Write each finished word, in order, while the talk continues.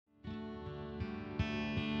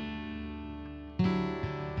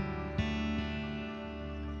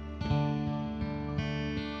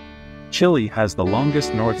Chile has the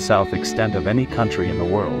longest north-south extent of any country in the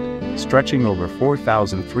world, stretching over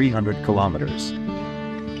 4,300 kilometers.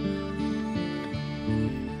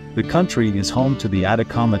 The country is home to the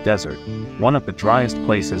Atacama Desert, one of the driest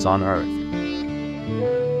places on Earth.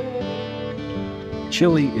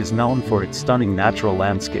 Chile is known for its stunning natural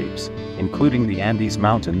landscapes, including the Andes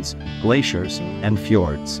Mountains, glaciers, and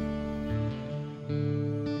fjords.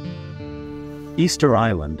 Easter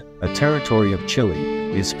Island, a territory of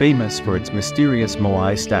Chile, is famous for its mysterious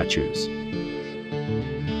Moai statues.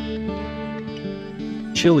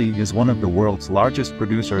 Chile is one of the world's largest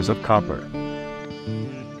producers of copper.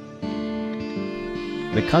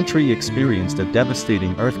 The country experienced a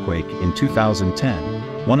devastating earthquake in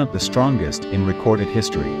 2010, one of the strongest in recorded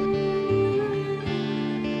history.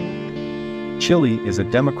 Chile is a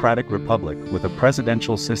democratic republic with a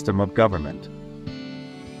presidential system of government.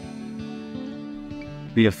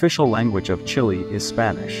 The official language of Chile is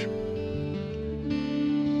Spanish.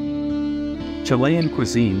 Chilean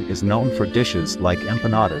cuisine is known for dishes like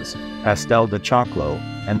empanadas, pastel de choclo,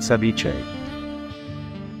 and ceviche.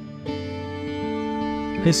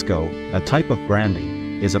 Pisco, a type of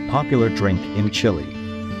brandy, is a popular drink in Chile.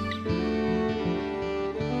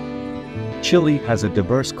 Chile has a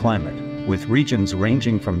diverse climate, with regions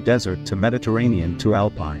ranging from desert to Mediterranean to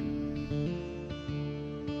alpine.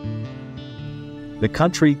 The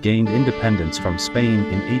country gained independence from Spain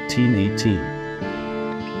in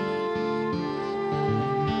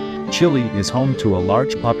 1818. Chile is home to a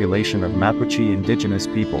large population of Mapuche indigenous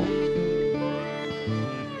people.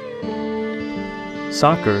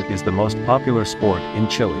 Soccer is the most popular sport in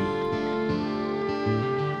Chile.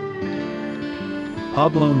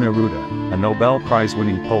 Pablo Neruda, a Nobel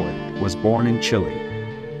Prize-winning poet, was born in Chile.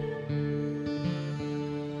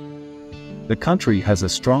 The country has a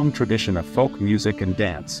strong tradition of folk music and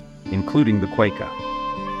dance, including the cueca.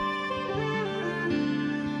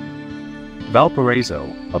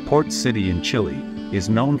 Valparaiso, a port city in Chile, is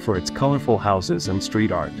known for its colorful houses and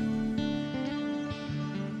street art.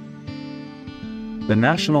 The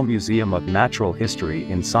National Museum of Natural History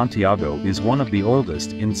in Santiago is one of the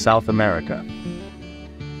oldest in South America.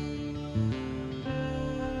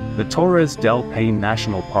 The Torres del Paine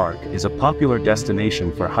National Park is a popular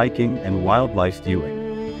destination for hiking and wildlife viewing.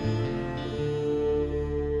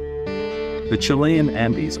 The Chilean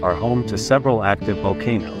Andes are home to several active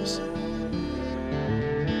volcanoes.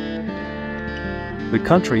 The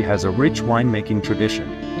country has a rich winemaking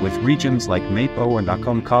tradition, with regions like Maipo and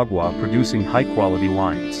Aconcagua producing high-quality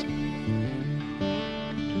wines.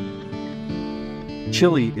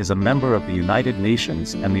 Chile is a member of the United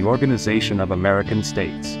Nations and the Organization of American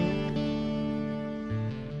States.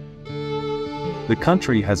 The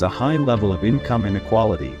country has a high level of income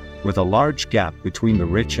inequality, with a large gap between the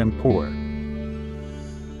rich and poor.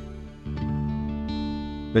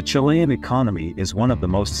 The Chilean economy is one of the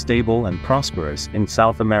most stable and prosperous in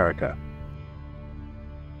South America.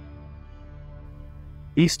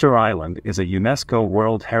 Easter Island is a UNESCO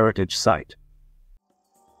World Heritage Site.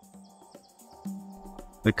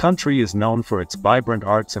 The country is known for its vibrant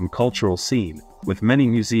arts and cultural scene, with many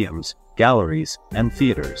museums, galleries, and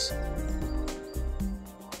theaters.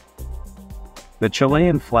 The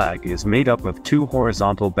Chilean flag is made up of two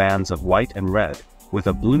horizontal bands of white and red, with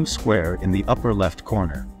a blue square in the upper left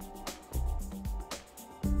corner.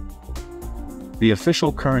 The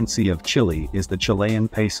official currency of Chile is the Chilean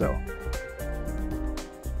peso.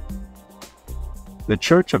 The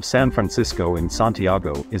Church of San Francisco in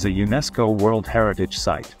Santiago is a UNESCO World Heritage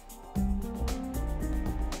Site.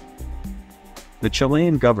 The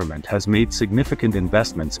Chilean government has made significant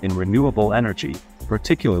investments in renewable energy,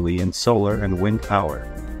 particularly in solar and wind power.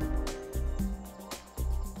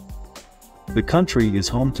 The country is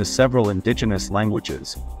home to several indigenous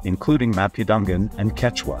languages, including Mapudungun and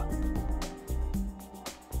Quechua.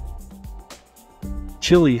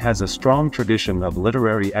 Chile has a strong tradition of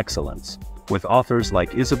literary excellence, with authors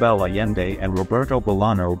like Isabel Allende and Roberto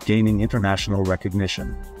Bolaño gaining international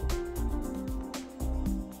recognition.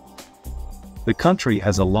 The country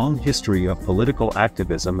has a long history of political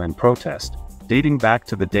activism and protest, dating back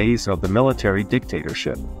to the days of the military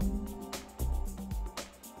dictatorship.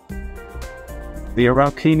 The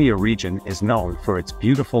Araucania region is known for its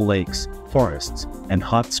beautiful lakes, forests, and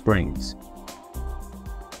hot springs.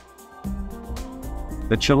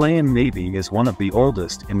 The Chilean Navy is one of the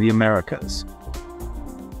oldest in the Americas.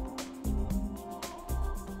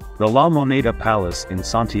 The La Moneda Palace in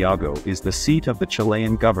Santiago is the seat of the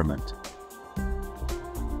Chilean government.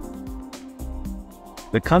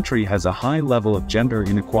 The country has a high level of gender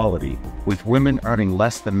inequality, with women earning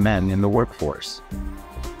less than men in the workforce.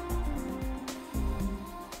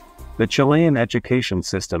 The Chilean education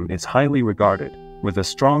system is highly regarded, with a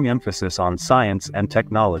strong emphasis on science and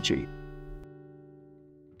technology.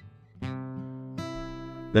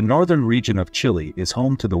 The northern region of Chile is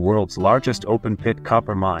home to the world's largest open-pit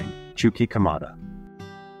copper mine, Chuquicamata.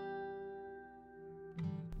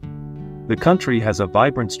 The country has a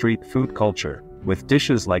vibrant street food culture, with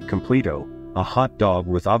dishes like completo, a hot dog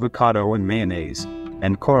with avocado and mayonnaise,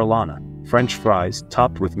 and corralana, French fries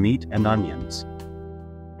topped with meat and onions.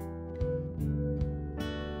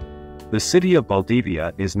 The city of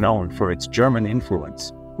Valdivia is known for its German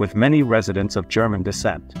influence, with many residents of German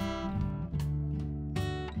descent.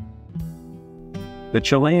 The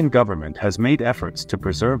Chilean government has made efforts to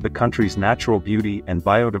preserve the country's natural beauty and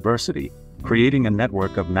biodiversity, creating a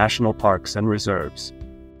network of national parks and reserves.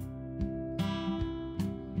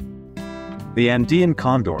 The Andean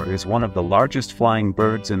condor is one of the largest flying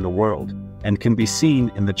birds in the world, and can be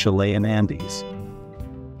seen in the Chilean Andes.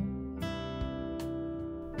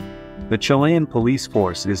 The Chilean police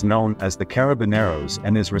force is known as the Carabineros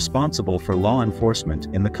and is responsible for law enforcement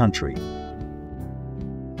in the country.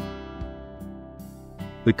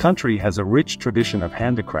 The country has a rich tradition of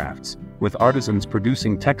handicrafts, with artisans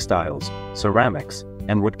producing textiles, ceramics,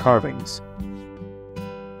 and wood carvings.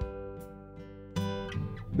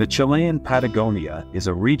 The Chilean Patagonia is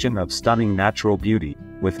a region of stunning natural beauty,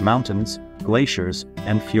 with mountains, glaciers,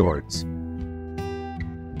 and fjords.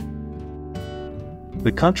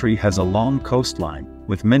 The country has a long coastline,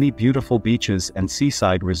 with many beautiful beaches and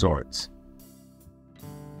seaside resorts.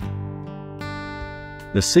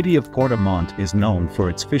 The city of Puerto Montt is known for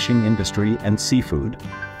its fishing industry and seafood.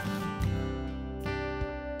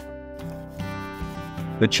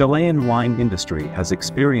 The Chilean wine industry has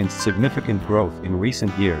experienced significant growth in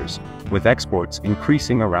recent years, with exports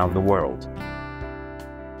increasing around the world.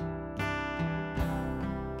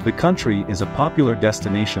 The country is a popular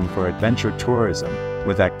destination for adventure tourism,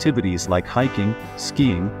 with activities like hiking,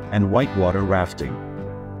 skiing, and whitewater rafting.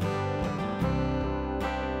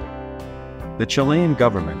 The Chilean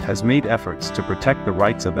government has made efforts to protect the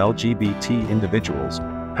rights of LGBT individuals,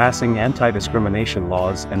 passing anti-discrimination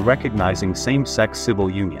laws and recognizing same-sex civil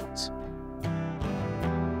unions.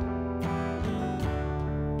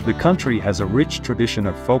 The country has a rich tradition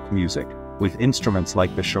of folk music, with instruments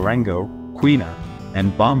like the charango, quena,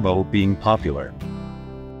 and bombo being popular.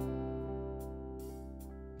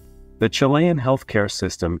 The Chilean healthcare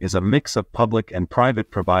system is a mix of public and private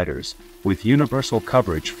providers, with universal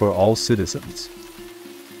coverage for all citizens.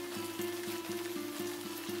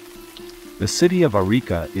 The city of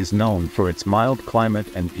Arica is known for its mild climate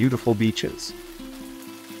and beautiful beaches.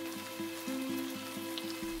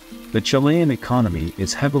 The Chilean economy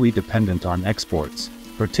is heavily dependent on exports,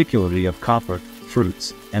 particularly of copper,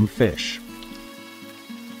 fruits, and fish.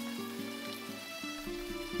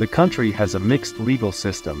 The country has a mixed legal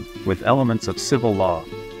system, with elements of civil law,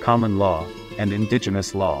 common law, and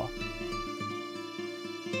indigenous law.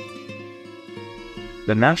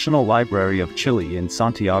 The National Library of Chile in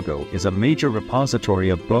Santiago is a major repository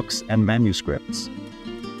of books and manuscripts.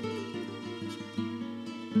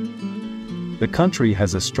 The country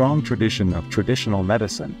has a strong tradition of traditional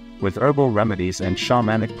medicine, with herbal remedies and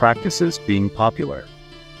shamanic practices being popular.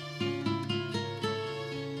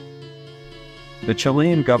 The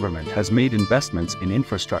Chilean government has made investments in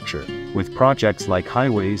infrastructure, with projects like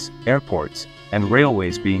highways, airports, and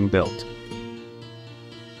railways being built.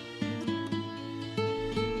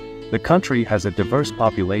 The country has a diverse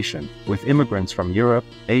population, with immigrants from Europe,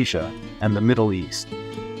 Asia, and the Middle East.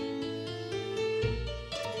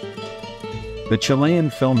 The Chilean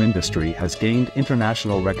film industry has gained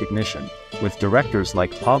international recognition, with directors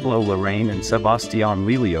like Pablo Larraín and Sebastián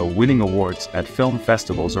Lelio winning awards at film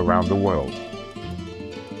festivals around the world.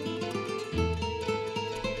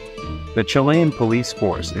 The Chilean police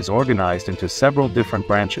force is organized into several different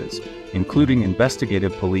branches, including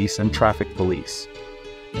investigative police and traffic police.